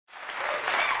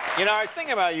You know, I was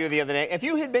thinking about you the other day. If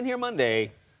you had been here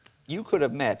Monday, you could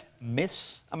have met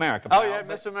Miss America. Oh, you had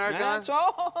Miss America? That's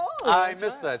all. I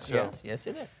missed that show. Yes, yes,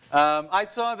 it is. I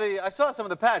saw some of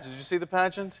the pageant. Did you see the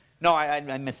pageant? No, I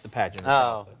missed the pageant.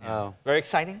 Oh, but, yeah. oh. Very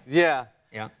exciting. Yeah.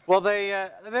 Yeah. Well, they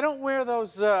don't wear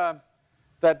those that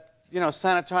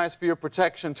sanitize for your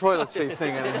protection toilet seat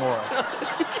thing anymore.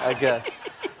 I guess.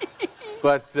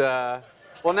 But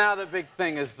well, now the big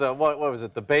thing is the what was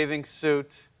it? The bathing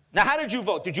suit. Now, how did you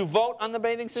vote? Did you vote on the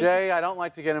bathing suit? Jay, I don't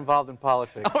like to get involved in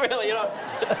politics. Oh, really? You know.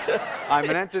 I'm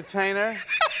an entertainer,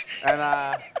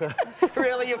 and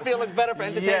really, you feel it's better for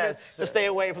entertainers to stay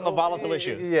away from the volatile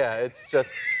issues? Yeah, it's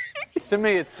just to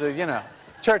me, it's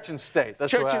church and state.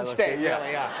 That's church the way and I look state. at it.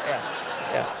 Really,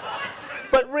 yeah.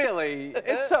 But really,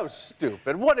 it's so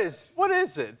stupid. What is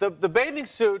it? The bathing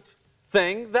suit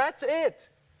thing, that's it.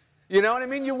 You know what I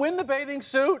mean? You win the bathing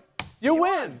suit, you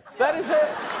win. That is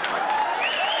it.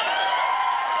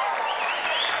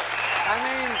 I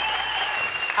mean,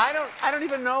 I don't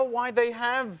even know why they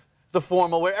have the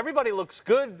formal wear. Everybody looks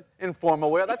good in formal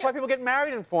wear. That's why people get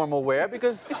married in formal wear,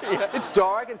 because it's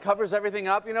dark, it covers everything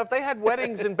up. You know, if they had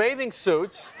weddings in bathing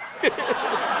suits, when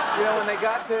they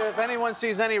got to, if anyone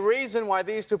sees any reason why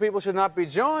these two people should not be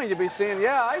joined, you'd be seeing,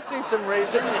 yeah, I see some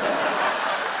reasons.